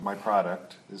my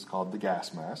product is called the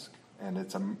Gas Mask, and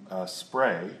it's a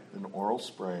spray, an oral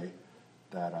spray,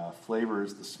 that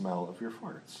flavors the smell of your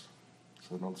farts,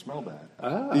 so they don't smell bad.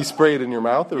 Ah. You spray it in your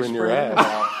mouth or in your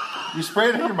ass? You spray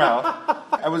it in your mouth.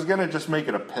 I was going to just make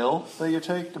it a pill that you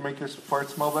take to make your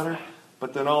farts smell better,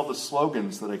 but then all the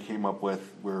slogans that I came up with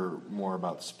were more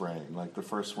about spraying. Like the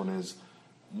first one is,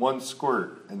 1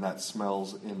 squirt, and that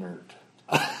smells inert.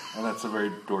 And that's a very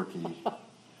dorky.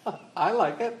 I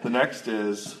like it. The next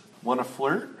is, want to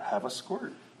flirt? Have a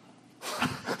squirt.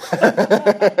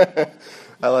 I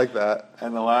like that.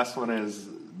 And the last one is,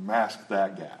 mask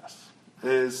that gas.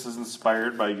 This is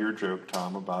inspired by your joke,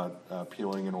 Tom, about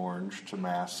peeling an orange to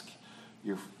mask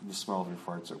the smell of your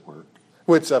farts at work.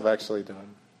 Which I've actually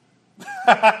done.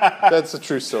 That's a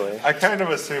true story. I kind of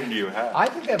assumed you had. I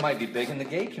think that might be big in the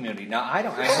gay community. Now, I know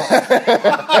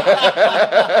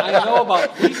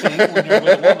about queefing when you're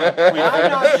with a woman.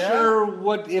 I'm not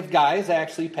sure if guys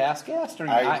actually pass gas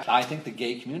during. I think the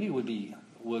gay community would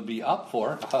be up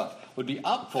for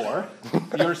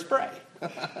your spray.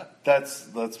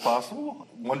 That's possible.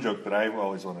 One joke that I've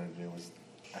always wanted to do was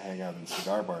I hang out in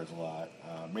cigar bars a lot,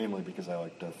 mainly because I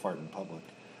like to fart in public.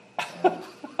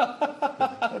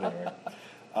 Anyway,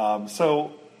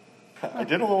 so I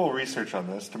did a little research on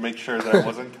this to make sure that I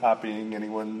wasn't copying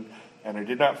anyone, and I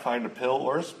did not find a pill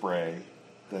or a spray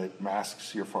that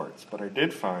masks your farts. But I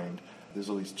did find there's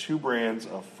at least 2 brands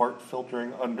of fart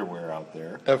filtering underwear out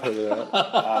there. I've heard of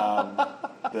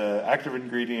that. The active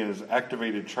ingredient is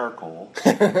activated charcoal.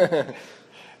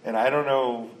 And I don't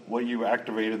know what you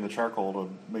activate in the charcoal to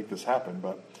make this happen,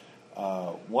 but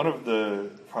one of the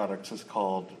products is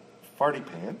called Farty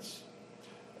Pants,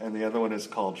 and the other one is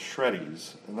called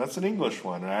Shreddies, and that's an English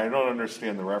one, and I don't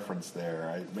understand the reference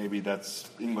there. Maybe that's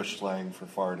English slang for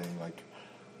farting, like,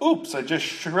 oops, I just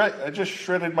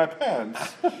shredded my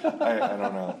pants. I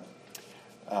don't know.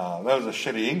 That was a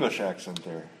shitty English accent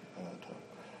there.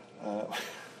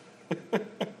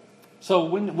 So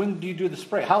when do you do the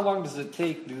spray? How long does it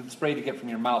take the spray to get from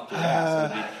your mouth to your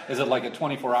ass? Is it like a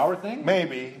 24-hour thing?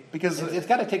 Maybe, because it's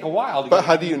got to take a while. But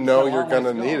how do you know you're going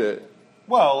to need it?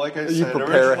 Well, like I said, you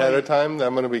prepare ahead of time that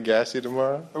I'm going to be gassy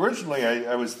tomorrow? Originally,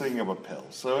 I was thinking of a pill,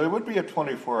 so it would be a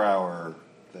 24-hour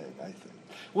thing, I think.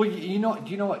 Well, do you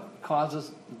know what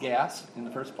causes gas in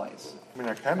the first place? I mean,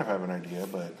 I kind of have an idea,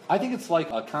 but I think it's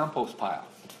like a compost pile.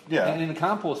 Yeah. And in a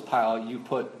compost pile, you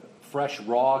put fresh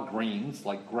raw greens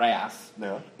like grass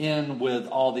in with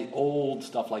all the old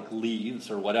stuff like leaves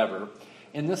or whatever.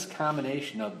 And this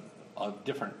combination of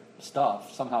different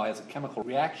stuff somehow has a chemical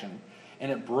reaction,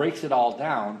 and it breaks it all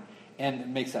down and it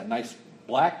makes that nice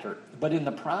black dirt. But in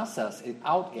the process, it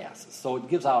outgasses. So it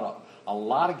gives out a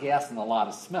lot of gas and a lot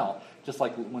of smell, just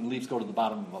like when leaves go to the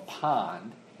bottom of a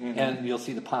pond, and you'll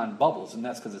see the pond bubbles, and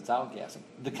that's because it's outgassing.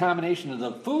 The combination of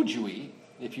the foods you eat,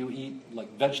 if you eat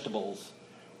like vegetables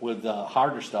with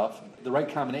harder stuff, the right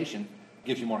combination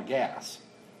gives you more gas.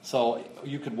 So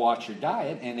you could watch your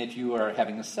diet, and if you are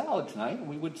having a salad tonight,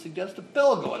 we would suggest a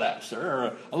pill go with that, sir,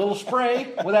 or a little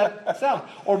spray with that salad.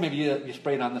 Or maybe you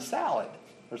spray it on the salad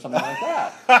or something like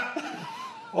that.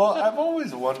 Well, I've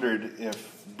always wondered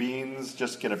if beans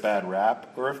just get a bad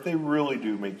rap, or if they really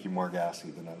do make you more gassy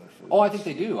than other foods. Oh, I think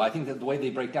they do. I think that the way they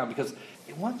break down, because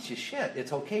once you shit,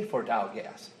 it's okay for it to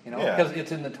outgas, because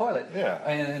it's in the toilet,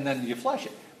 and then you flush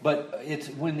it. But it's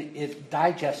when it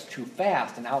digests too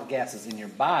fast and outgasses in your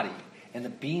body, and the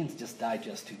beans just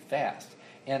digest too fast.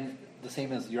 And the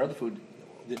same as your other food,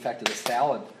 the effect of the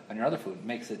salad on your other food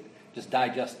makes it just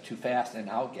digest too fast and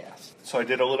outgas. So I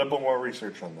did a little bit more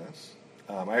research on this.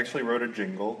 I actually wrote a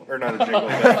jingle, or not a jingle,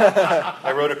 but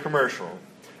I wrote a commercial.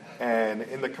 And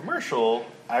in the commercial,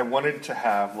 I wanted to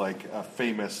have like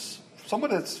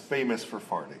someone that's famous for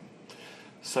farting.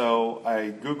 So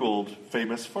I Googled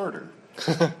famous farter.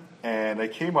 And I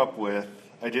came up with,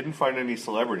 I didn't find any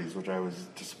celebrities, which I was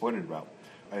disappointed about.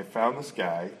 I found this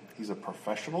guy. He's a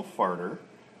professional farter.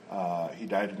 He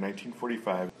died in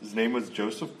 1945. His name was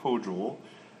Joseph Pojul,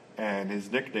 and his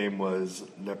nickname was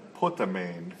Le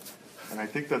Potamane. And I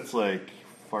think that's like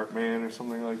Fart Man or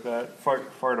something like that.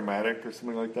 Fartomatic or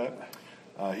something like that.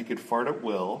 He could fart at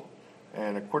will.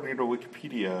 And according to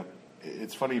Wikipedia,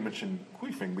 it's funny you mentioned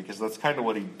queefing, because that's kind of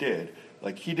what he did.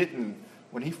 Like,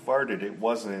 when he farted, it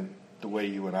wasn't the way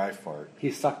you and I fart.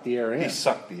 He sucked the air in. He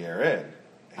sucked the air in.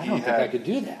 I don't think I could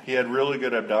do that. He had really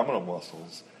good abdominal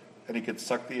muscles, and he could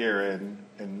suck the air in.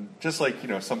 And just like,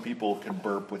 some people can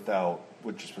burp with the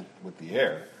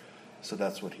air. So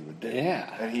that's what he would do.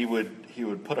 Yeah. And he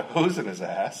would put a hose in his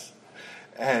ass,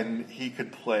 and he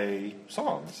could play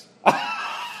songs.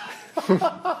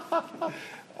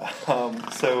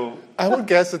 So I would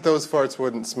guess that those farts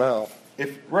wouldn't smell.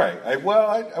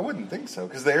 I wouldn't think so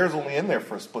because the air's only in there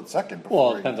for a split second.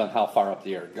 Well, it depends on how far up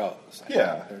the air goes.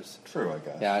 There's true, I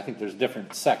guess. Yeah, I think there's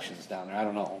different sections down there. I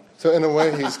don't know. So in a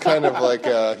way, he's kind of like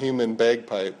a human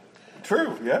bagpipe.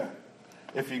 True, yeah.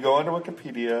 If you go onto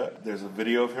Wikipedia, there's a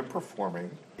video of him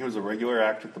performing. He was a regular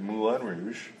act at the Moulin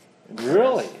Rouge.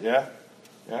 Really? Yeah.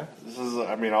 Yeah. This is,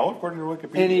 all according to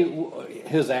Wikipedia. And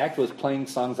his act was playing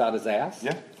songs out his ass?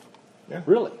 Yeah. Yeah.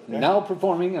 Really? Yeah. Now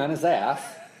performing on his ass.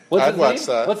 I'd watch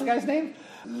that. What's the guy's name?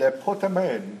 Le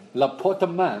Potaman. Le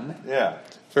Potaman. Yeah.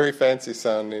 Very fancy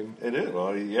sounding. It is.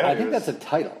 Well, yeah. I think that's a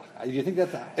title. Do you think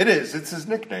that's It is. It's his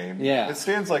nickname. Yeah. It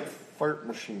stands like fart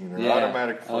machine or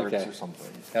automatic farts or something.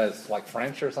 It's like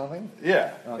French or something?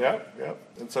 Yeah. Okay. Yep.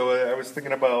 And so I was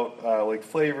thinking about like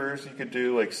flavors you could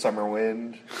do, like summer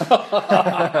wind. Be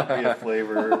a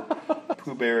flavor.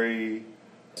 Pooh berry,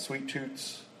 sweet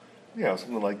toots,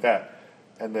 something like that.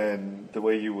 And then the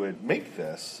way you would make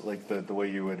this, like the way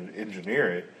you would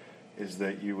engineer it, is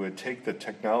that you would take the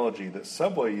technology that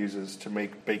Subway uses to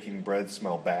make baking bread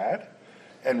smell bad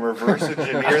and reverse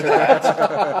engineer that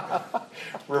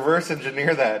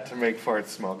to make farts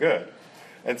smell good.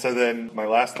 And so then my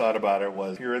last thought about it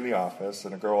was, if you're in the office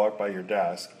and a girl walked by your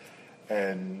desk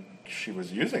and she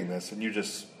was using this and you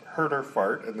just heard her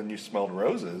fart and then you smelled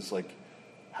roses, like,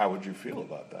 how would you feel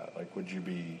about that? Like, would you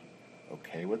be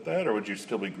okay with that, or would you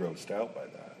still be grossed out by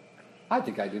that? I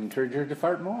think I'd encourage her to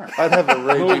fart more. I'd have a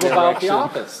raging Move about eruption. the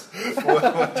office.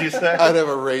 What'd you say? I'd have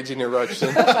a raging eruption.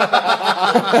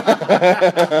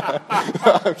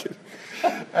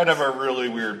 I'd have a really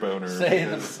weird boner. Saying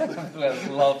that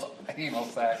loves anal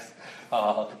sex.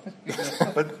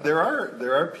 But there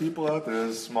are people out there,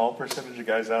 there's a small percentage of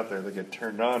guys out there that get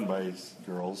turned on by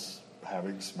girls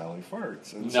having smelly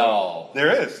farts. And No. So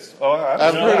there is. Oh,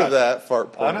 I've heard of that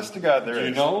fart porn. Honest to God, there is. Do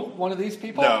you know one of these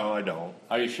people? No, I don't.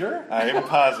 Are you sure? I am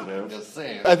positive. Just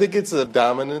saying. I think it's a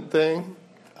dominant thing.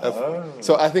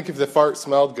 So I think if the fart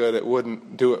smelled good, it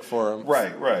wouldn't do it for them.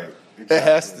 Right. Exactly. It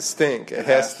has to stink. It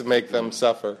has to make them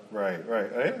suffer. Right.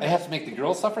 It has to make the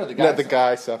girl suffer or the guy Let the suffer?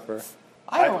 guy suffer.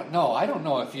 I don't know. I don't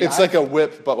know if you... It's like a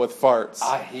whip, but with farts.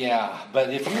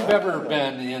 But if you've ever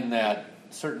been in that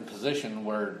certain position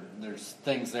where there's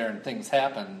things there and things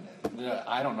happen,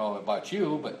 I don't know about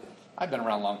you, but I've been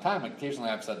around a long time, and occasionally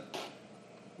I've said,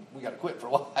 we got to quit for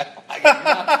a while. I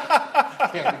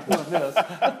can't be doing this.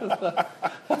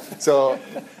 So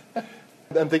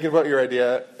I'm thinking about your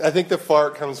idea. I think the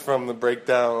fart comes from the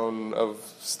breakdown of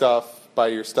stuff by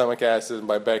your stomach acid and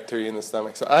by bacteria in the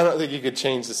stomach. So I don't think you could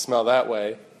change the smell that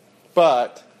way.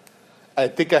 But I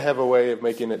think I have a way of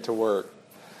making it to work.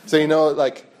 So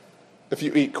like if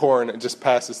you eat corn, it just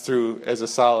passes through as a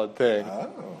solid thing.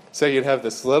 Oh. So you'd have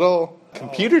this little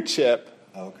computer chip,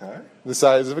 the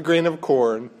size of a grain of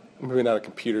corn. Maybe not a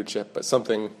computer chip, but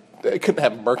something. It couldn't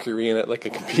have mercury in it like a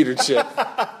computer chip.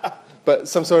 But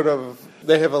some sort of,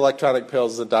 they have electronic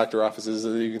pills at doctor offices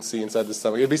that you can see inside the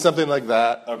stomach. It'd be something like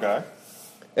that. Okay.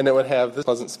 And it would have this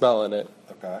pleasant smell in it.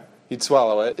 Okay. You'd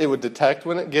swallow it. It would detect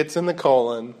when it gets in the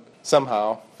colon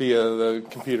somehow via the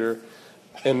computer.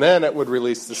 And then it would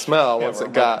release the smell once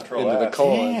it got into the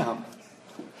colon. Damn.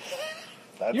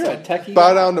 You're a techie.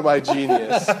 Bow down to my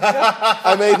genius.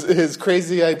 I made his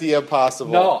crazy idea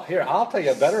possible. No, here, I'll tell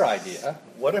you a better idea.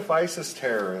 What if ISIS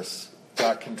terrorists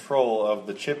got control of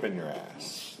the chip in your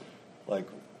ass? Like,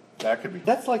 that could be...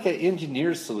 That's like an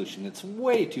engineer's solution. It's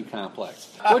way too complex.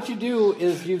 What you do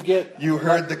is you get... You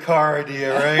heard the car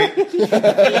idea, right?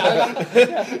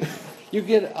 You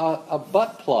get a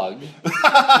butt plug with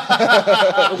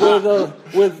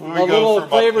a little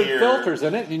flavored filters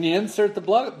in it, and you insert the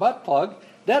butt plug.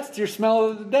 That's your smell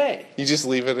of the day. You just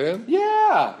leave it in?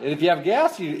 Yeah. And if you have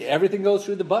gas, everything goes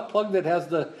through the butt plug that has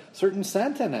the certain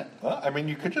scent in it. Well,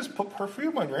 you could just put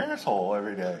perfume on your asshole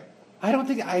every day. I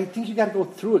think you got to go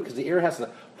through it because the air has to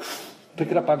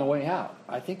pick it up on the way out.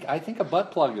 I think a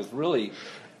butt plug is really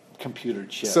computer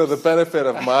chips. So the benefit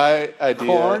of my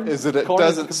idea is that it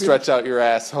doesn't stretch out your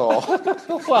asshole.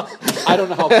 Well, I don't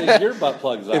know how big your butt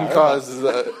plugs are. And causes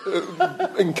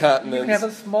incontinence. You can have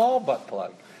a small butt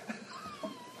plug.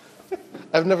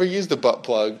 I've never used a butt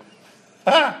plug.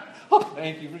 Oh,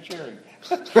 thank you for sharing.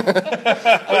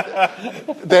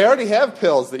 They already have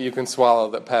pills that you can swallow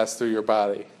that pass through your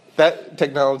body. That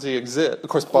technology exists. Of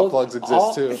course, butt plugs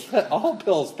exist too. All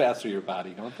pills pass through your body,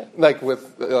 don't they? Like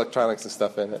with electronics and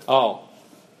stuff in it. Oh,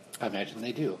 I imagine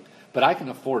they do. But I can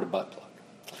afford a butt plug.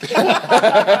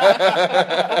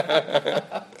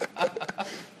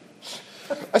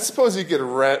 I suppose you could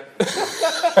rent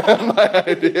my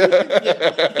idea.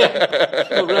 Yeah.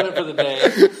 We'll rent it for the day.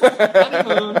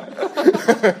 Honeymoon.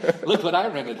 Look what I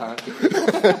rented, huh?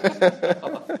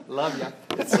 love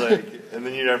you. It's like, and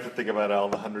then you'd have to think about all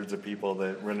the hundreds of people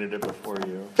that rented it before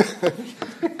you.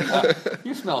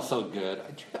 You smell so good.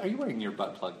 Are you wearing your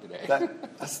butt plug today?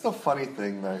 That's the funny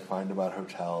thing that I find about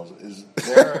hotels is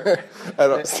there. I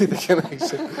don't see the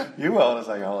connection. You will, as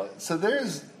I call it. So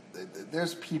there's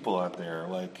people out there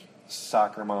like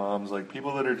soccer moms, like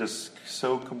people that are just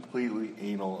so completely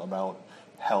anal about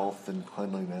health and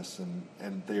cleanliness,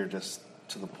 and they're just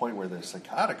to the point where they're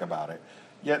psychotic about it.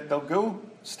 Yet they'll go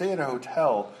stay at a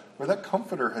hotel where that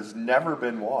comforter has never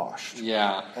been washed.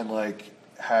 Yeah. And like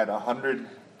had 100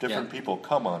 different people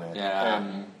come on it. Yeah.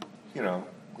 And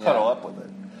cuddle up with it.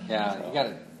 Yeah, So. you got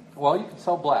to. Well, you can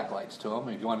sell black lights to them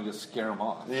if you want to just scare them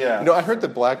off. Yeah. I heard the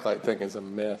black light thing is a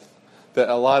myth. That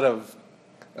a lot of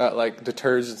like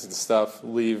detergents and stuff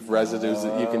leave residues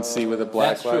that you can see with a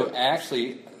black That's light. true.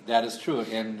 Actually, that is true.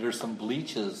 And there's some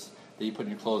bleaches that you put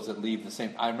in your clothes that leave the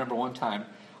same. I remember one time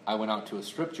I went out to a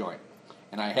strip joint,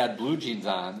 and I had blue jeans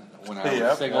on when I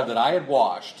was single that I had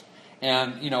washed.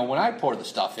 And, when I pour the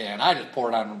stuff in, I just pour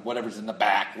it on whatever's in the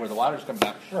back where the water's coming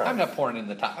down. Right. I'm not pouring it in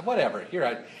the top. Whatever.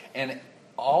 And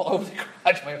all over the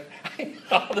garage,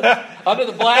 under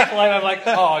the black light, I'm like,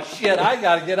 oh, shit, I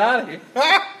got to get out of here.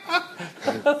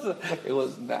 It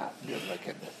was not good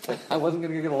looking. I wasn't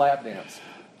going to get a lap dance.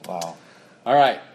 Wow. All right.